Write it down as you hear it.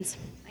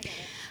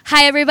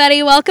Hi,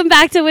 everybody. Welcome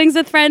back to Wings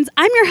with Friends.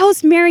 I'm your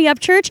host, Mary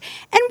Upchurch,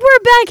 and we're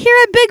back here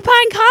at Big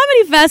Pine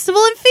Comedy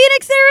Festival in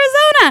Phoenix,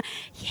 Arizona.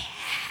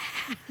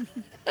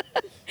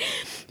 Yeah.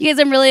 You guys,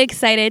 I'm really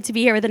excited to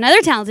be here with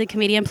another talented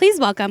comedian. Please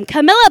welcome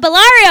Camilla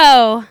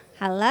Bellario.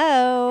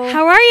 Hello.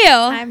 How are you?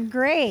 I'm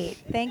great.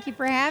 Thank you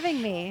for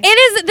having me.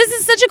 This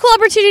is such a cool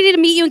opportunity to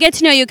meet you and get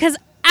to know you because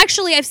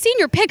actually I've seen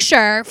your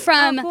picture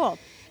from, cool.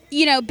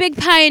 Big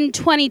Pine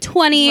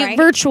 2020 Right.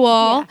 virtual.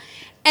 Yeah.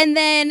 And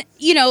then,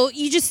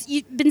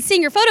 you've been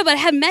seeing your photo, but I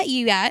haven't met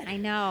you yet. I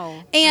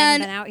know. I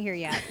And- haven't been out here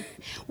yet.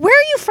 Where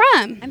are you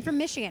from? I'm from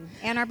Michigan,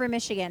 Ann Arbor,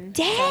 Michigan.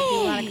 Dang. So I do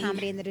a lot of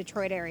comedy in the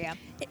Detroit area.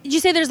 Did you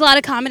say there's a lot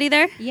of comedy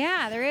there?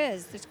 Yeah, there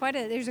is.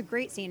 There's a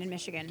great scene in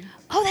Michigan.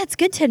 Oh, that's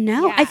good to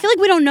know. Yeah. I feel like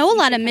we don't know a You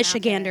lot should of come out there.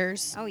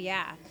 Michiganders. Oh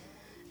yeah.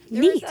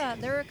 Neat.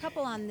 There were a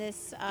couple on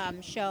this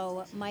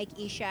show, Mike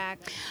Eshak.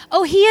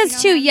 Oh, he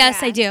is You know too. him? Yes,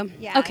 Yeah. I do.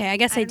 Yeah. Okay, I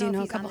guess I don't do if know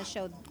a he's couple. on the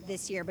show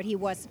this year, but he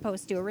was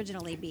supposed to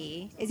originally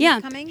be. Is Yeah,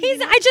 he coming? he's. You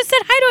know? I just said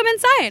hi to him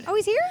inside. Oh,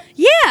 he's here?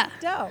 Yeah.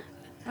 Dope.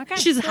 Okay.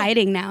 She's cool.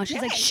 hiding now. She's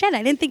Yeah. like, shit,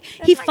 I didn't think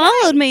That's he my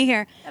followed guy. me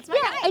here. That's my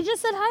yeah, guy. I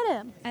just said hi to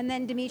him. And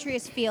then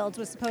Demetrius Fields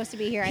was supposed to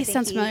be here. He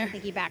sounds familiar. I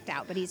think he backed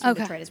out, but he's from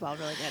Okay. Detroit as well.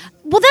 Really good.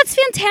 Well, that's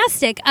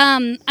fantastic.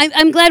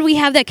 I'm glad we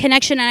have that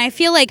connection, and I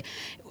feel like,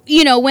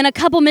 when a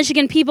couple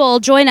Michigan people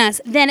join us,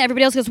 then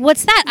everybody else goes,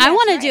 "What's that? I That's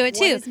want to right. do it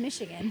What too." is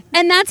Michigan?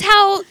 And that's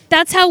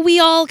how we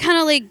all kind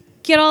of like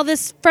get all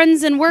this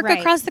friends and work Right.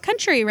 across the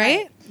country,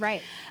 right?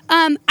 Right.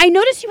 I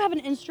noticed you have an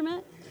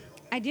instrument.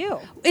 I do.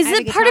 Is I have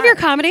it a part of your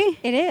guitar. comedy?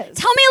 It is.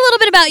 Tell me a little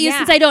bit about you Yeah.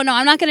 since I don't know.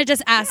 I'm not going to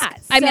just ask. Yeah,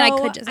 I mean, I so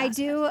could just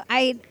ask.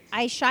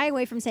 I shy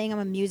away from saying I'm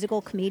a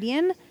musical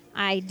comedian.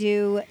 I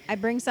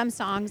bring some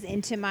songs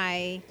into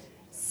my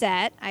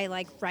set. I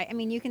write. I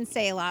mean, you can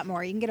say a lot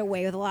more. You can get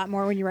away with a lot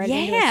more when you write it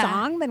into a Yeah.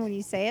 song than when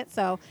you say it.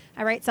 So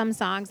I write some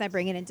songs. I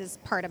bring it into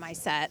part of my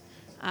set.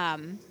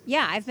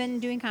 I've been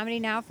doing comedy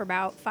now for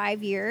about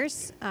 5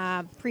 years.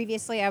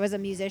 Previously, I was a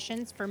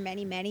musician for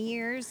many, many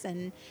years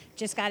and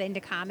just got into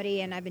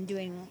comedy. And I've been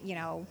doing,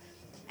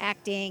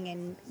 acting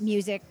and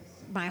music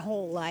my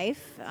whole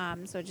life.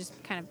 So it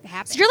just kind of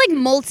happened. So you're like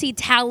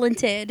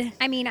multi-talented.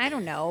 I mean, I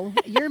don't know.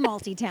 You're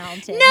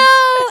multi-talented. No,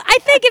 I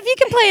think if you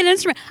can play an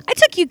instrument. I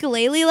took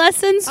ukulele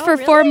lessons Oh, for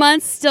 4 really?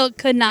 months, still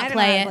could I not don't know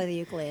play how it. to play the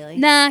ukulele.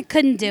 Nah,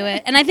 couldn't do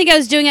it. And I think I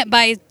was doing it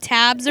by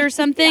tabs or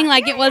something. Yeah,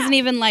 It wasn't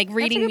even like That's a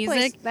reading good place-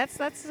 music.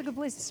 That's a good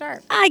place to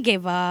start. I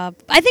gave up.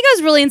 I think I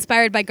was really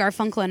inspired by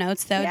Garfunkel and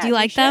Oates, though. Yeah, Do you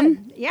like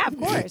them? should. Yeah, of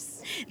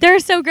course. They're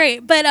so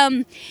great. But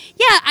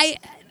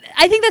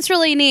I think that's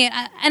really neat.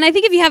 And I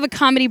think if you have a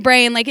comedy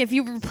brain, like if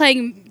you were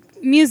playing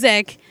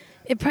music,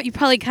 you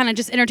probably kind of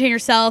just entertain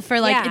yourself or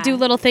Yeah. do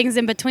little things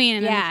in between.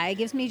 And Yeah, it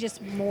gives me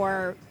just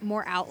more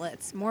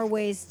outlets, more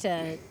ways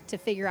to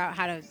figure out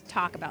how to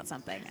talk about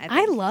something. I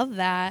think. love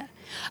that.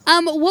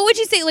 What would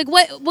you say? Like,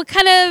 what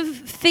kind of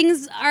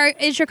things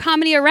is your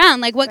comedy around?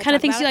 Like, what I kind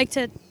of talk things about you it? like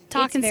to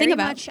talk It's and very sing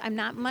about? much- I'm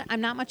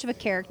not much of a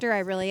character. I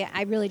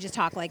really just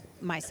talk like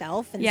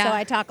myself, and Yeah. so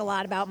I talk a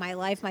lot about my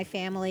life, my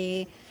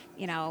family,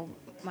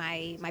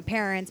 my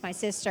parents, my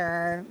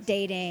sister,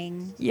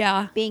 dating,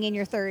 Yeah, being in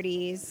your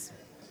 30s,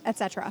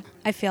 etc.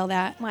 I feel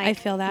that. I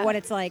feel that. What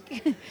it's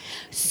like.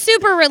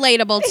 Super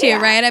relatable too,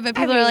 Yeah. right? I bet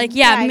people are mean, like,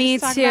 yeah, I me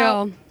just talk too.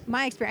 about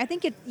my experience. I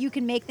think you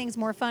can make things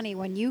more funny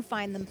when you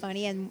find them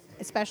funny, and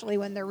especially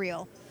when they're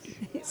real.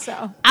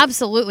 So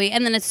Absolutely.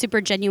 And then it's super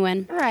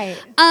genuine. right.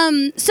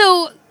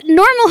 So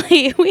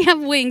normally we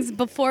have wings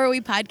before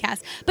we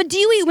podcast, but do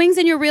you eat wings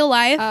in your real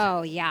life?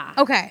 Oh yeah.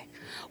 Okay.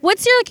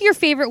 What's your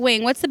favorite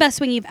wing? What's the best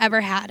wing you've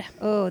ever had?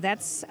 Oh,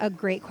 that's a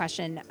great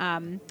question.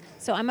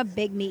 So I'm a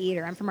big meat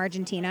eater. I'm from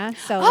Argentina.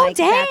 So Oh,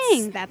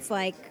 dang. that's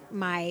like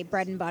my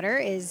bread and butter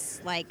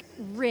is like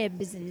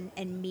ribs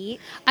and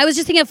meat. I was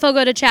just thinking of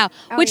Fogo de Chao,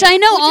 Oh, which yeah. I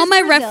know Which all is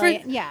my Brazilian,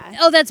 reference. yeah.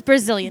 Oh, that's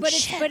Brazilian. But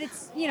Shit.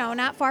 it's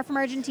not far from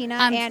Argentina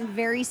and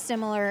very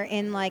similar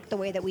in like the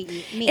way that we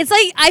eat meat. It's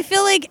like I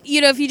feel like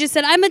if you just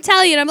said I'm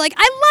Italian, I'm like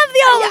I love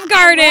the Olive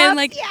Garden.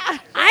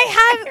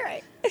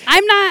 Right.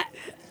 I'm not.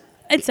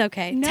 It's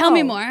okay. Tell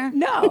me more.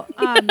 No.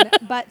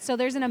 But so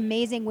there's an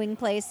amazing wing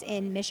place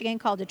in Michigan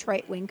called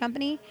Detroit Wing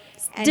Company.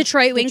 And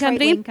Detroit Wing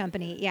Company? Wing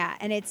Company, yeah.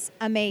 And it's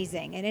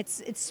amazing. And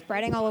it's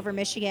spreading all over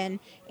Michigan.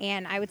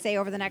 And I would say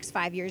over the next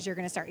 5 years, you're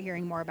going to start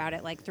hearing more about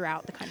it like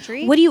throughout the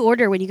country. What do you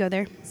order when you go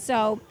there?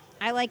 So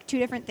I like two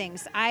different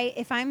things.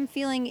 If I'm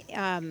feeling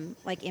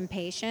like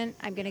impatient,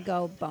 I'm going to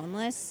go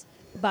boneless.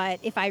 But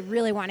if I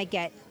really want to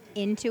get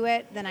into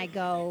it, then I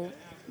go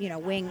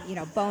wing,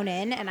 bone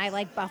in, and I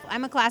like buffalo.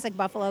 I'm a classic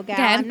buffalo gal.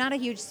 Okay. I'm not a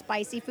huge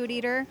spicy food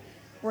eater.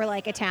 We're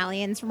like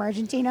Italians from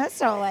Argentina,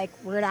 so like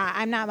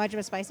I'm not much of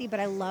a spicy, but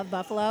I love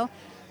buffalo.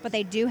 But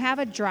they do have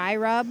a dry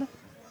rub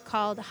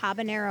called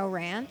Habanero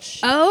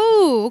Ranch,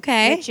 Oh,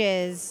 okay. which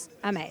is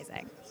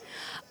amazing.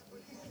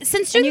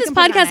 Since And doing you this can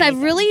put it on podcast, I've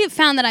anything. really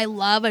found that I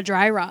love a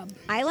dry rub.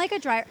 I like a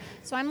dry.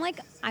 So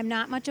I'm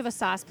not much of a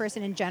sauce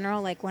person in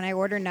general. Like when I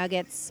order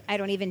nuggets, I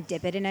don't even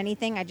dip it in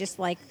anything. I just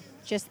like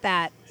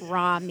that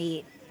raw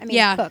meat I mean,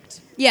 Yeah.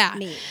 cooked Yeah.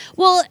 meat.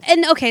 Well,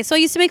 and okay, so I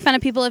used to make fun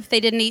of people if they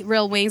didn't eat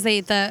real wings, they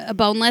eat the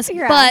boneless.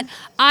 Yeah. But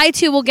I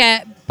too will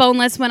get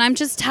boneless when I'm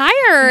just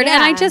tired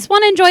and I Yeah. just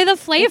want to enjoy the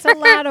flavor. It's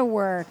a lot of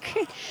work.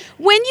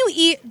 When you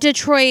eat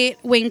Detroit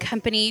Wing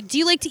Company, do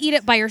you like to eat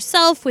it by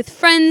yourself with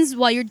friends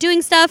while you're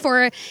doing stuff,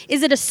 or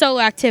is it a solo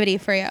activity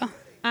for you?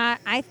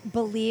 I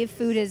believe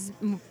food is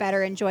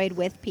better enjoyed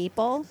with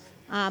people.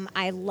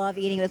 I love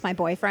eating with my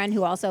boyfriend,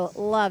 who also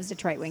loves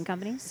Detroit Wing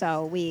Company.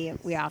 So we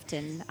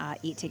often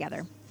eat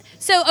together.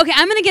 So, okay,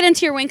 I'm going to get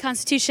into your wing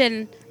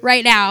constitution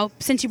right now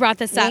since you brought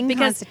this up. Wing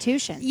Because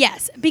constitution.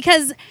 yes,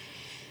 because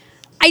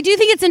I do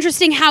think it's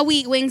interesting how we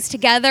eat wings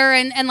together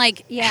and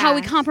like Yeah. how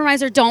we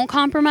compromise or don't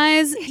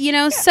compromise, you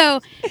know? So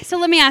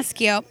let me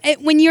ask you,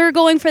 when you're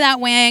going for that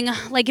wing,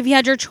 like if you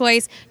had your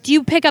choice, do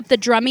you pick up the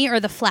drummy or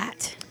the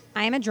flat?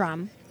 I am a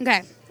drum.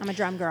 Okay. I'm a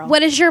drum girl. What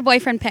does your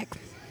boyfriend pick?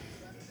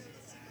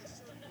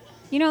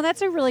 You know,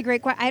 that's a really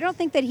great question. I don't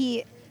think that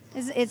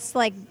it's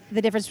like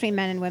the difference between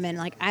men and women.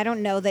 Like, I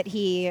don't know that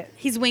he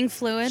He's wing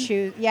fluid.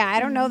 Yeah, I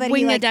don't know that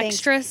he like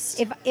thinks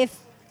Wing-a-dextrous.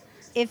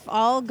 if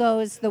all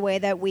goes the way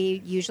that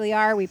we usually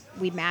are, we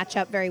match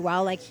up very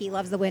well. Like, he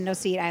loves the window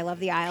seat, I love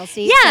the aisle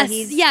seat. Yes,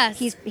 so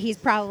yes. He's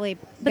probably.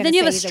 But then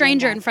you have a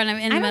stranger in front of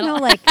in the I middle. don't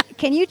know. Like,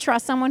 can you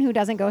trust someone who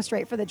doesn't go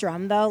straight for the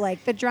drum though?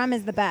 Like, the drum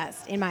is the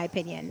best, in my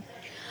opinion.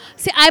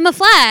 See, I'm a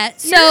flat,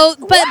 so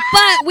but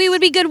we would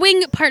be good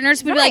wing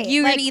partners. We'd be like,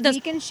 you're gonna eat those, We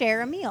can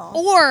share a meal.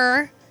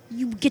 or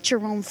you get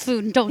your own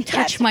food and don't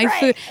touch That's my right,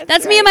 food. that's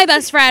That's me and my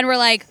best friend. We're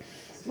like,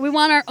 we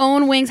want our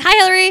own wings. Hi,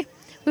 Hillary.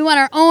 We want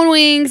our own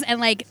wings, and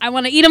like, I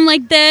want to eat them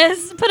like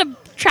this. Put a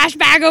trash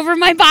bag over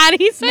my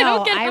body so I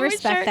don't get I on my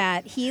respect shirt.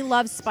 that. He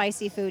loves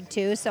spicy food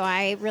too, so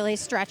I really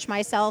stretch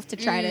myself to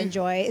try to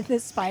enjoy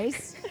the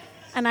spice.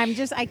 And I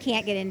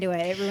can't get into it.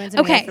 It ruins a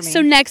meal Okay, for me.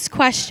 so next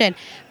question.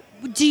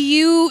 Do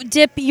you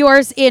dip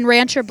yours in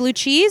ranch or blue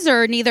cheese,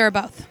 or neither or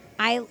both?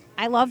 I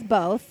love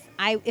both.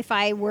 If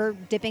I were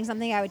dipping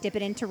something, I would dip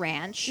it into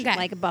ranch. Okay.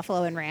 Like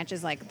buffalo and ranch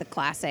is like the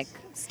classic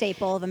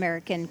staple of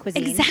American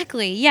cuisine.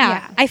 Exactly. Yeah,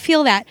 Yeah. I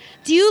feel that.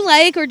 Do you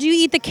like or do you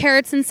eat the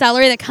carrots and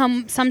celery that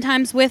come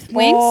sometimes with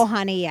wings? Oh,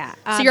 honey, yeah.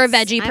 So you're a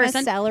veggie I'm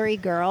person? a celery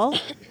girl,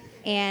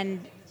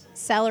 and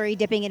celery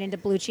dipping it into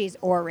blue cheese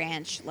or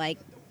ranch, like,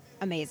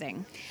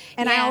 amazing.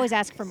 And I Yeah. always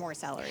ask for more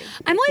celery.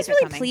 I'm Keep always it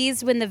really coming.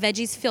 pleased when the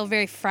veggies feel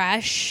very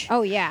fresh.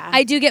 Oh yeah,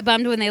 I do get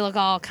bummed when they look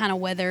all kind of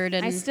withered.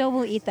 And I still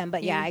will eat them,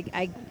 but yeah,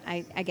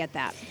 I get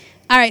that.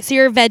 all right, so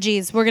your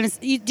veggies. We're gonna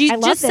do you I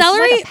love just this.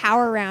 celery. This is like a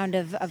power round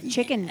of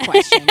chicken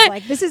questions.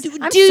 Like, this is. I'm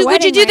would you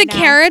sweating do right the now.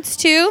 carrots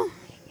too?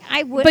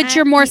 I would, But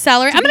you're more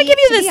celery. to I'm gonna be- give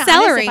you to the be honest,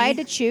 celery. if I had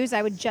to choose,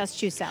 I would just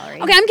choose celery.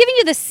 Okay, I'm giving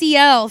you the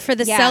CL for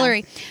the Yeah.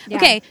 celery. Yeah.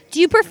 Okay,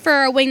 do you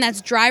prefer a wing that's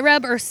dry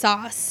rub or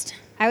sauced?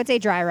 I would say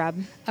dry rub.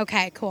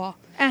 Okay, cool.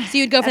 Ah, So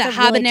you'd go for the that's a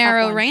really tough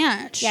habanero one.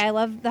 ranch. Yeah, I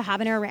love the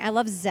habanero. I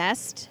love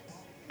zest.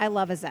 I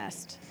love a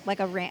zest, like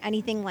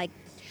anything like.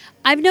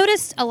 I've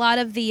noticed a lot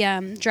of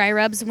the dry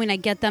rubs when I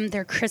get them,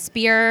 they're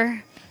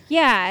crispier.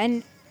 Yeah,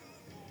 and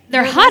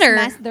They're less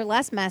hotter. they're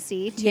less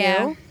messy too.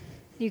 Yeah.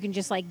 You can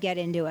just like get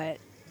into it.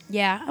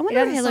 Yeah, I It wonder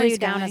where doesn't slow Hillary's you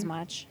down going. as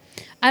much.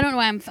 I don't know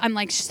why I'm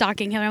like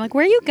stalking Hillary. I'm like,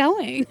 where are you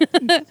going?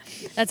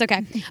 That's okay.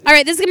 All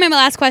right, this is gonna be my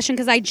last question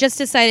because I just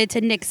decided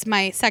to nix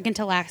my second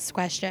to last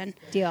question.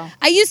 Deal.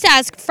 I used to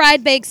ask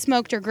fried, baked,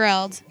 smoked, or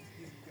grilled,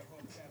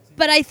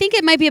 but I think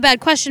it might be a bad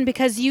question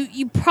because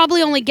you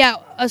probably only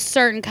get a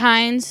certain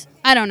kind.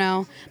 I don't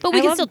know, but we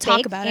I can love still talk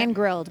baked about and it.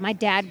 grilled. My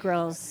dad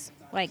grills,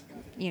 like,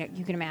 you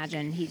can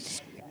imagine.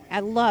 I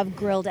love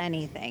grilled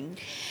anything,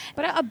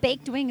 but a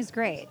baked wing is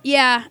great.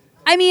 Yeah.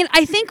 I mean,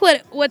 I think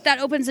what that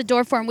opens the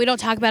door for, and we don't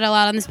talk about it a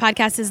lot on this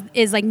podcast,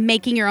 is like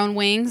making your own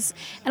wings.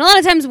 And a lot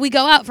of times we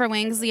go out for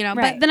wings, But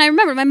Right. then I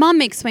remember my mom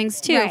makes wings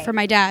too Right. for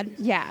my dad.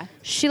 Yeah.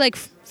 She like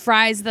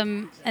fries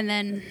them and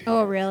then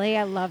Oh, really?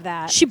 I love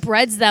that. she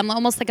breads them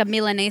almost like a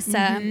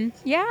milanesa.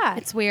 Yeah.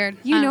 It's weird.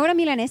 You know what a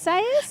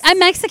milanesa is? I'm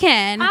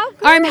Mexican, Oh,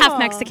 or I'm half cool.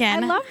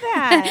 Mexican. I love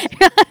that.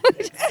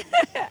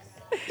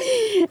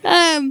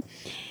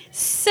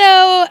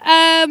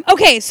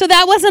 Okay, so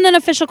that wasn't an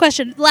official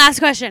question. Last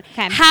question.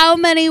 'Kay. How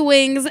many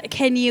wings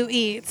can you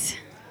eat?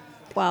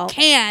 Well,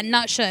 Can,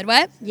 not should.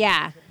 What?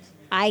 yeah,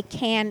 I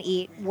can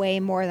eat way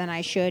more than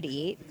I should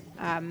eat.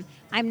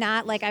 I'm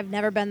not like, I've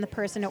never been the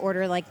person to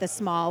order like the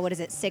small,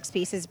 6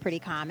 pieces, pretty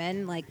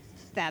common. Like,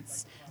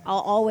 I'll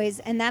always,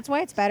 and that's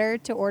why it's better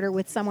to order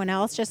with someone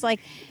else. Just like,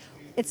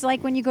 it's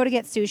like when you go to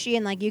get sushi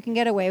and like you can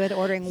get away with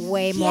ordering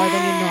way more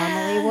than you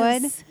normally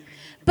would. Yes.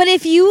 But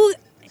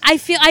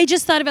I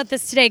just thought about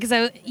this today because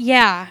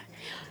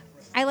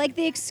I like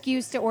the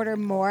excuse to order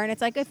more, and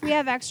it's like, if we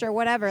have extra,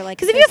 whatever. Like,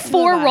 because if you there's have 2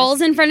 of 4 us.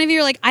 rolls in front of you,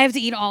 you're like, I have to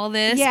eat all of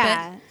this.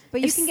 Yeah. But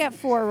you if can get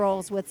 4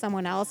 rolls with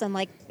someone else, and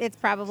like, it's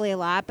probably a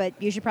lot, but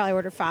you should probably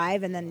order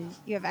 5, and then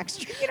you have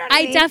extra. You know what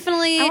I mean?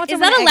 definitely. I want Is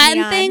someone that to a egg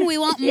me Latin on. thing? We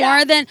want Yeah.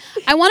 more than.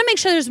 I want to make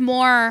sure there's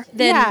more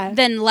Yeah.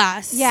 than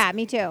less. Yeah,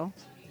 me too.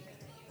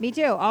 Me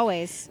too,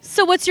 always.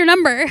 So what's your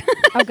number?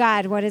 Oh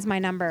God, what is my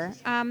number?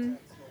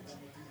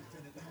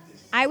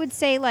 I would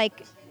say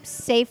like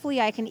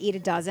safely I can eat a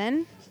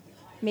dozen,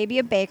 maybe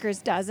a baker's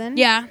dozen.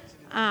 Yeah.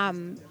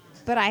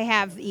 But I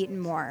have eaten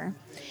more.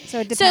 So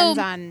it depends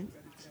on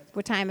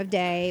what time of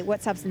day,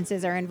 what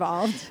substances are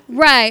involved.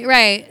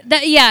 Right.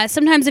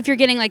 Sometimes if you're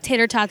getting like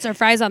tater tots or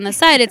fries on the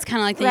side, it's kind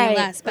of like they eat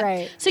less. But,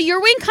 right. So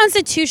your wing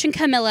constitution,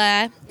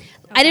 Camilla,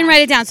 I didn't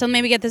write it down, so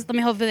let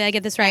me hopefully I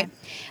get this right.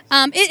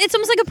 It's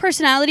almost like a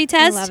personality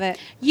test. I love it.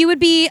 You would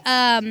be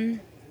a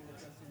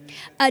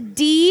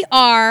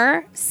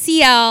DRCL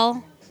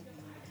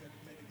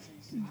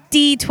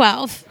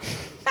D12.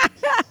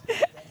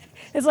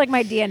 It's like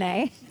my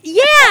DNA.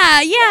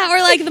 Yeah, or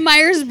like the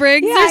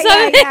Myers-Briggs or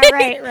something.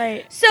 Yeah,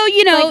 right. So,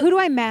 like, who do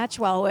I match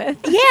well with?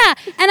 Yeah,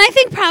 and I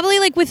think probably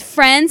like with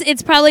friends,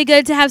 it's probably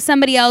good to have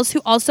somebody else who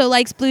also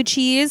likes blue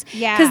cheese.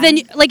 Yeah. Because then,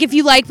 like, if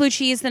you like blue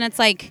cheese, then it's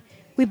like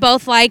we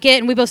both like it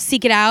and we both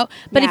seek it out.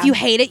 But if you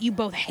hate it, you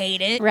both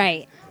hate it.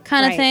 Right.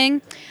 Kind of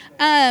thing.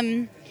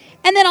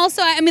 And then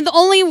also, I mean, the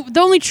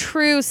only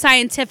true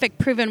scientific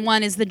proven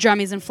one is the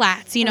drummies and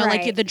flats.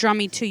 Like the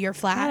drummy to your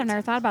flat. I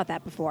never thought about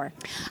that before.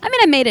 I mean,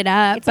 I made it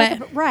up, It's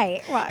but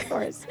right. Well, of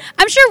course.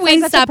 I'm sure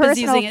That's a Wingstop is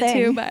personal using it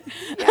too. thing. But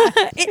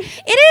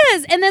it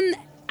is. And then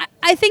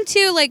I think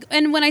too, like,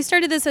 and when I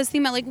started this, I was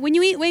thinking about like when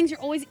you eat wings, you're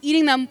always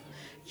eating them.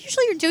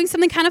 Usually, you're doing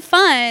something kind of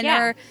fun,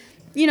 or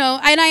and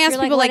I ask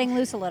You're people like letting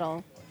loose a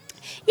little.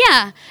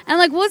 Yeah. And I'm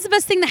like, what's the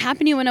best thing that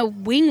happened to you when a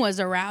wing was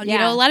around?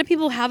 Yeah. A lot of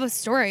people have a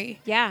story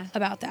Yeah.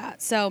 about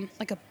that. So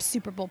like a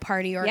Super Bowl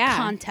party or a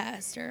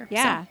contest or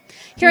Yeah. so.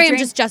 Here I am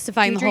just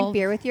justifying do the you whole.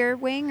 drink beer with your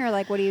wing, or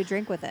like what do you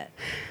drink with it?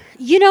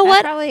 You know That's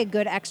what? probably a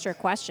good extra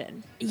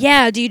question.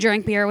 Yeah. Do you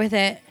drink beer with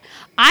it?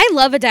 I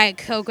love a Diet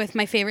Coke with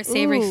my favorite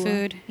savory Ooh,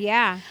 food.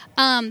 Yeah.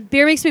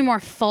 Beer makes me more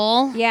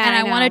full. Yeah, And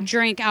I I want to know.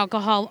 drink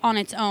alcohol on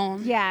its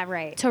own. Yeah,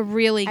 right. To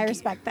really. I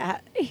respect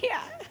that.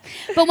 Yeah.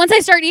 But once I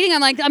start eating,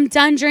 I'm like, I'm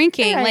done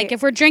drinking. Right. Like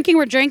if we're drinking,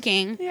 we're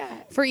drinking. Yeah.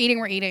 If we're eating,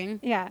 we're eating.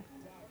 Yeah.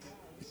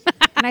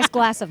 A nice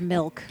glass of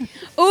milk.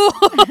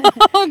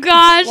 Oh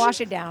gosh. Wash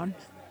it down.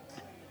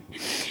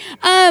 So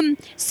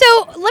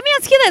let me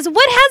ask you this: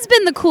 what has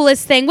been the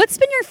coolest thing? What's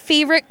been your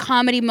favorite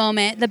comedy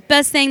moment? The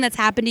best thing that's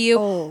happened to you,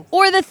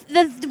 or the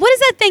what is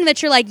that thing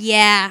that you're like,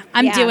 yeah,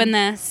 I'm doing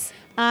this?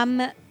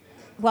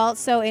 Well,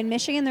 so in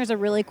Michigan, there's a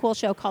really cool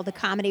show called the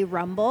Comedy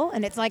Rumble,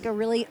 and it's like a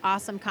really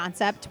awesome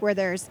concept where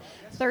there's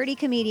 30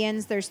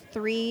 comedians, there's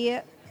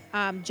 3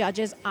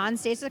 judges on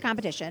stage to the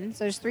competition.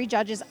 So there's 3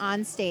 judges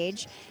on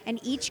stage,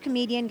 and each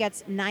comedian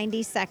gets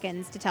 90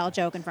 seconds to tell a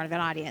joke in front of an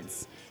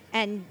audience.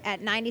 And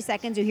at 90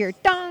 seconds, you hear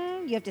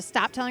dong. You have to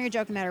stop telling your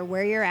joke no matter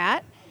where you're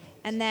at.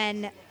 And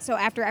then, so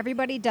after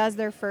everybody does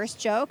their first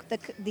joke,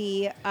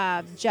 the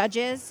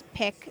judges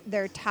pick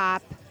their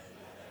top,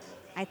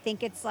 I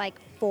think it's like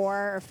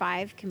 4 or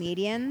 5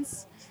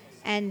 comedians,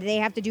 and they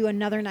have to do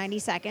another 90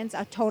 seconds,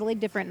 a totally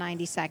different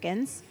 90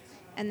 seconds.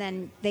 And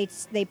then they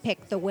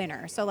pick the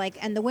winner. So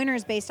and the winner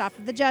is based off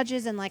of the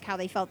judges and like how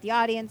they felt the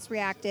audience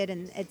reacted.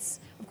 And it's,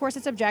 of course,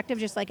 it's objective,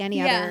 just like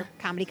any other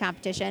comedy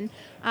competition.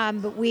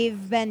 But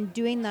we've been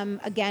doing them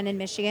again in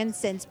Michigan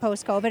since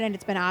post-COVID, and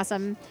it's been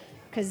awesome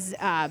because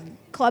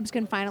clubs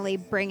can finally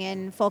bring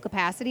in full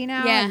capacity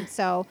now. Yeah. And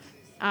so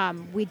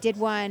we did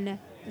one,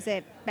 was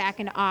it back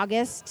in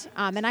August?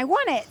 And I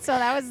won it. So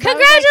that was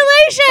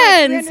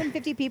Congratulations!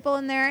 350 people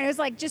in there. And it was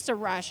like just a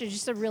rush. It was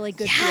just a really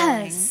good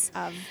feeling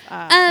of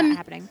that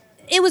happening.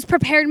 It was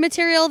prepared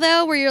material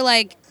though, where you're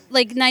like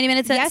 90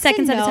 minutes, Yes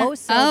seconds and at a no. time.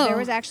 So there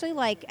was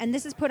actually and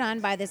this is put on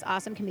by this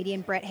awesome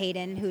comedian, Brett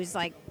Hayden, who's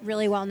like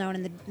really well known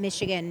in the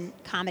Michigan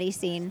comedy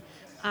scene.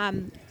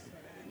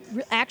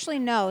 Actually,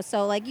 no.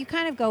 So you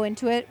kind of go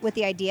into it with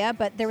the idea,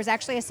 but there was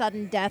actually a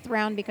sudden death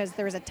round because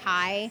there was a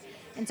tie.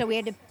 And so we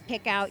had to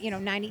pick out,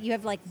 90, you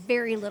have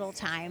very little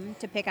time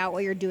to pick out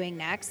what you're doing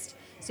next.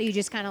 So you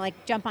just kind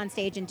of jump on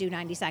stage and do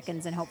 90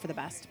 seconds and hope for the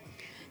best.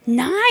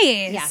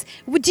 Nice. Yeah.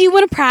 Do you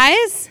win a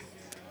prize?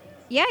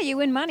 Yeah, you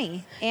win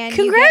money. And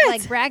Congrats. you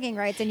get bragging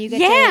rights, and you get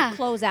to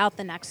close out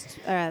the next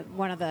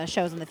one of the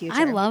shows in the future.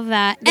 I love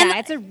that. Yeah, and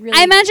it's a really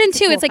I imagine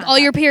too, cool it's all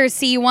your concept. peers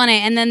see you won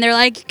it, and then they're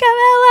like,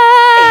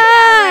 Camilla!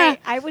 Yeah, right.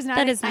 I was not.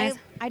 That is nice.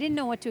 I didn't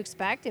know what to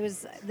expect. It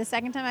was the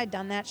second time I'd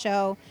done that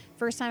show.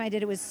 First time I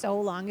did it was so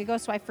long ago,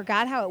 so I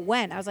forgot how it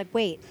went. I was like,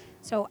 wait.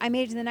 So I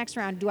made it to the next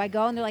round. Do I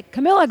go? And they're like,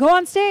 Camilla, go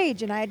on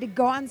stage. And I had to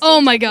go on stage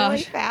Oh my really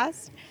gosh.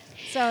 fast.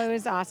 So it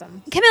was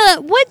awesome.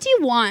 Camilla, what do you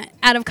want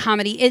out of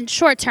comedy in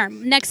short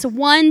term? Next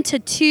 1 to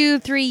 2,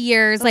 3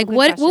 years? Oh, good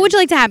what question. would you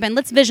like to happen?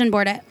 Let's vision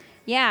board it.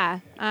 Yeah.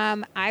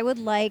 I would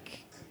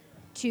like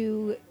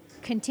to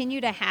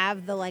continue to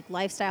have the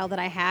lifestyle that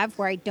I have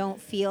where I don't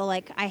feel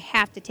like I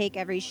have to take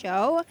every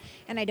show,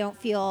 and I don't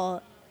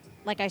feel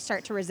like I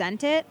start to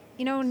resent it.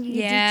 When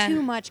you do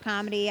too much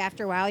comedy,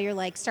 after a while, you're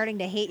starting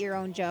to hate your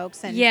own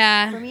jokes. And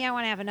for me, I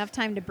want to have enough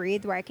time to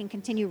breathe where I can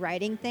continue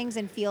writing things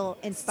and feel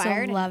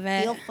inspired love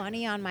and it. feel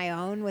funny on my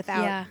own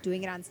without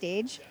doing it on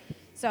stage.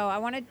 So I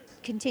want to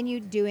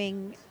continue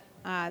doing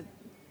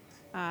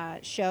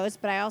shows,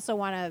 but I also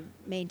want to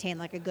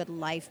maintain a good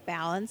life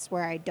balance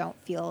where I don't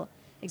feel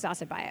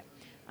exhausted by it.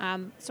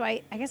 So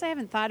I guess I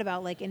haven't thought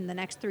about in the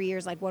next 3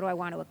 years, what do I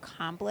want to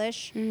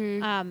accomplish?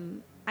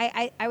 Mm-hmm.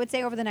 I would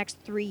say over the next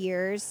 3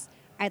 years,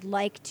 I'd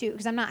like to,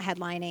 because I'm not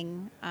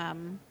headlining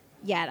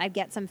yet. I'd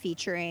get some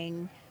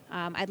featuring.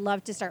 I'd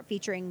love to start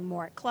featuring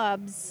more at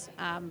clubs.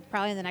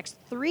 Probably in the next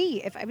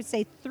 3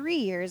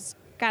 years.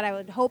 God, I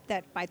would hope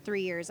that by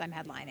 3 years I'm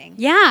headlining.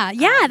 Yeah,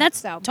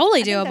 that's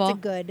totally I think doable. that's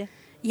a good,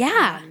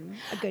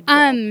 a good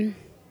goal.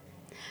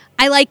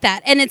 I like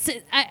that, and it's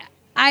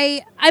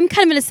I'm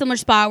kind of in a similar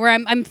spot where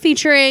I'm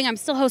featuring, I'm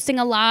still hosting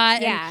a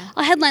lot. Yeah. And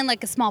I'll headline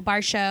like a small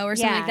bar show or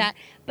something like Yeah. that.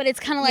 But it's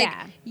kind of like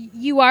Yeah.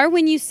 you are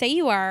when you say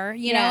you are,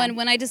 you know. Yeah. And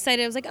when I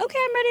decided, I was like, okay,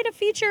 I'm ready to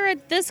feature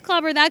at this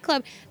club or that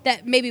club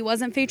that maybe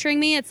wasn't featuring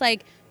me. It's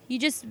like you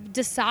just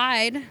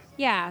decide,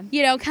 Yeah.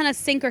 you know, kind of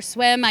sink or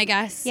swim, I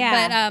guess.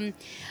 Yeah. But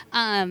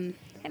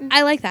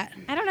I like that.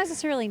 I don't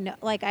necessarily know.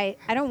 Like, I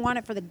don't want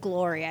it for the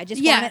glory. I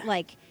just Yeah. want it,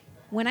 like,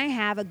 when I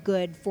have a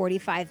good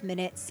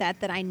 45-minute set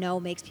that I know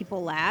makes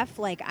people laugh,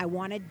 like, I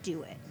want to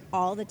do it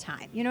all the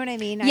time. You know what I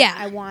mean? Yeah.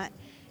 I want,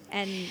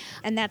 and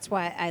that's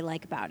what I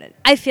like about it.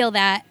 I feel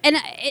that, and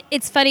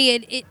it's funny.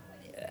 It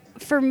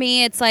for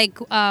me, it's like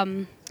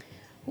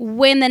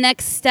when the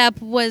next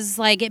step was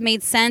like it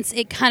made sense.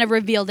 It kind of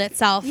revealed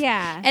itself.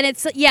 Yeah. and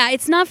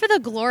it's not for the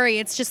glory.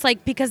 It's just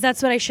like because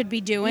that's what I should be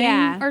doing,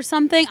 Yeah. or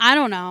something. I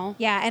don't know.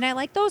 Yeah, and I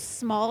like those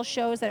small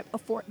shows that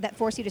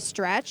force you to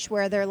stretch,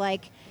 where they're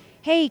like,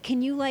 hey,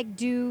 can you like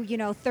do,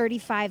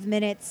 35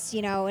 minutes,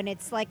 and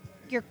it's like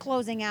you're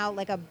closing out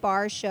like a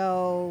bar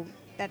show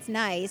that's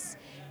nice.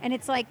 And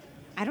it's like,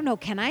 I don't know,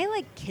 can I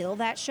like kill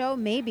that show?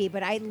 Maybe,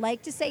 but I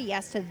like to say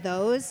yes to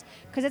those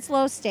because it's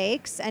low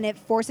stakes and it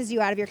forces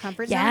you out of your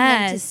comfort zone.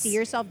 And to Yes. see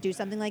yourself do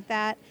something like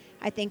that,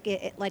 I think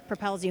it like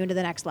propels you into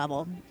the next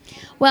level.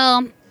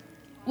 Well,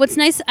 what's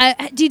nice?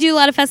 Do you do a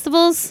lot of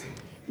festivals?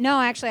 No,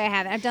 actually, I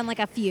haven't. I've done like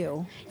a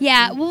few.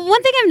 Yeah. Well,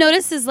 one thing I've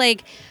noticed is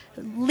like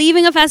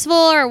leaving a festival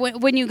or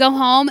when you go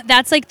home,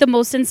 that's like the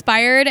most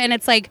inspired. And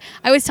it's like,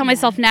 I always tell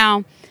myself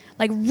now,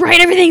 like write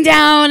everything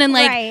down and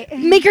like Right.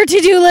 make your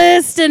to-do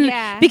list. And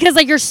Yeah. because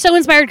like you're so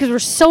inspired because we're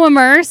so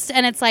immersed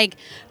and it's like,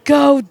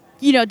 go, do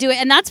it.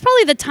 And that's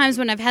probably the times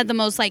when I've had the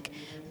most like,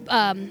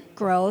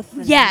 Growth.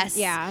 and- yes.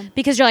 Yeah.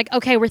 Because you're like,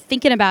 okay, we're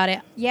thinking about it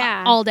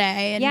Yeah. all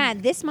day. And Yeah,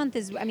 this month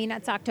is,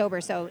 it's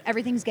October, so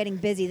everything's getting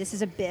busy. This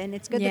is a bit, and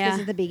it's good that Yeah. this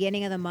is the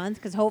beginning of the month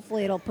because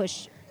hopefully it'll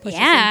push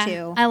Yeah. us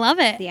into I love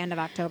it. the end of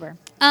October.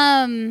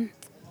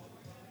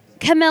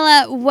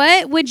 Camilla,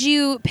 what would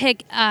you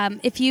pick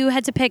if you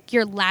had to pick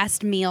your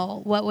last meal?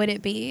 What would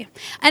it be?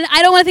 And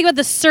I don't want to think about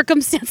the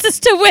circumstances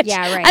to which.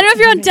 Yeah, right. I don't know if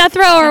you're on death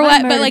row or Have I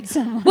what, but murdered like,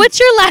 someone? what's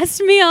your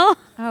last meal?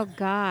 Oh,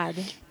 God.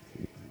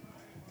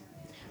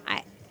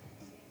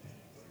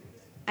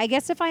 I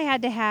guess if I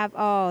had to have,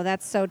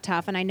 that's so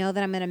tough. And I know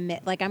that I'm going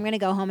to, I'm going to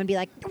go home and be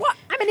like, what?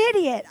 I'm an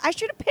idiot. I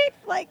should have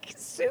picked,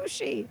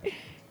 sushi.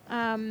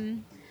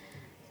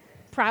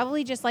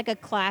 Probably just, a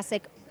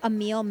classic, a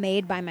meal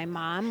made by my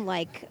mom,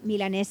 like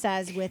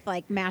milanesas with,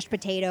 mashed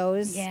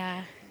potatoes.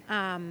 Yeah.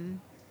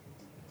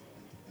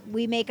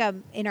 We make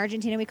in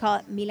Argentina, we call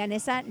it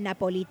milanesa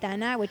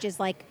napolitana, which is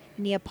like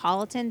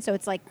Neapolitan. So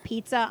it's like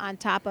pizza on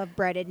top of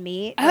breaded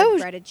meat, Oh.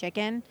 breaded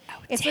chicken.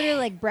 It's literally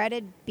like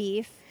breaded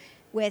beef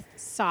with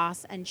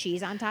sauce and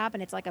cheese on top,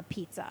 and it's like a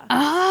pizza.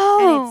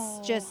 Oh. And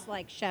it's just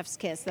like chef's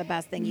kiss, the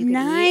best thing you can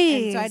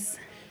eat. And Nice. so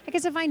I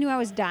guess if I knew I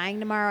was dying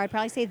tomorrow, I'd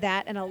probably say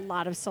that and a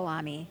lot of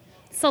salami.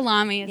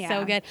 Salami is so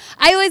Yeah. good.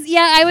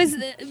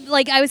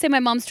 I would say my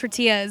mom's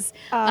tortillas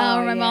or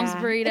my mom's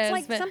yeah. burritos. It's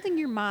like but something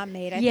your mom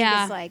made. I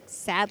Yeah. think it's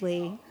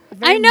sadly.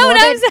 I know what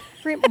I was-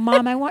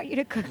 Mom, I want you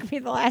to cook me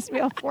the last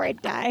meal before I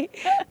die.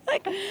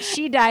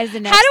 She dies the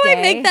next How do I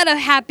day. make that a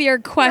happier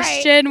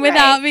question Right,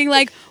 without right. being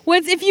like,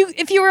 what's if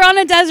you were on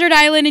a desert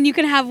island and you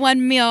can have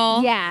one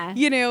meal, Yeah.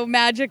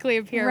 magically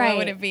appear, Right. what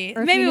would it be?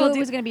 Or if Maybe you knew we'll it do.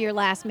 was going to be your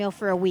last meal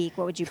for a week,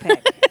 what would you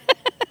pick?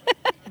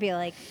 Be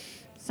like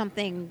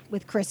something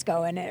with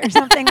Crisco in it or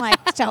something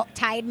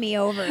tide me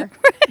over.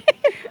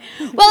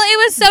 Well, it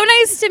was so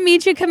nice to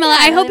meet you, Camilla.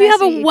 Yeah, I hope really you nice have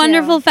to meet a you,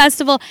 wonderful too.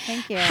 festival.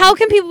 Thank you.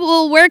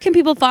 Where can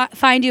people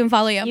find you and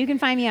follow you? You can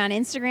find me on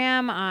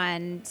Instagram,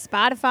 on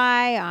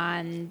Spotify,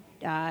 on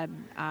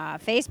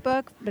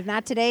Facebook, but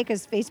not today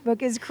because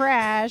Facebook is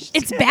crashed.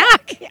 It's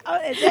back. Oh,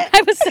 is it?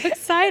 I was so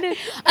excited.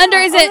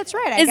 That's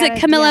right. Is it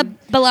Camilla DM.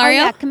 Bellario? Oh,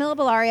 yeah, Camilla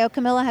Bellario.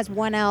 Camilla has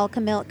one L.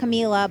 Camilla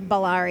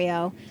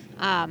Bellario.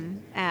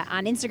 On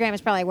Instagram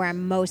is probably where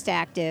I'm most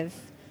active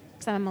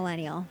because I'm a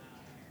millennial.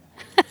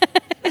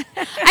 I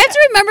have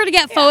to remember to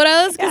get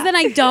photos because then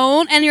I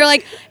don't. And you're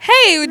like,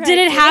 hey, did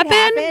it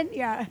happen?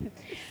 Yeah.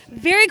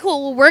 Very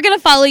cool. Well, we're going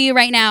to follow you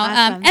right now.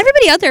 Awesome.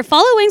 Everybody out there,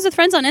 follow Wings with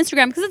Friends on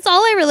Instagram because it's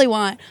all I really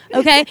want.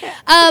 Okay?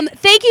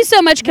 Thank you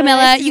so much, Camilla.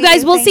 nice to You meet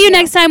guys, you. we'll Thank see you you.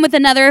 next time with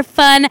another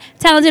fun,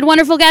 talented,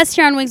 wonderful guest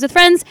here on Wings with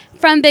Friends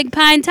from Big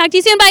Pine. Talk to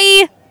you soon.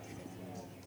 Bye.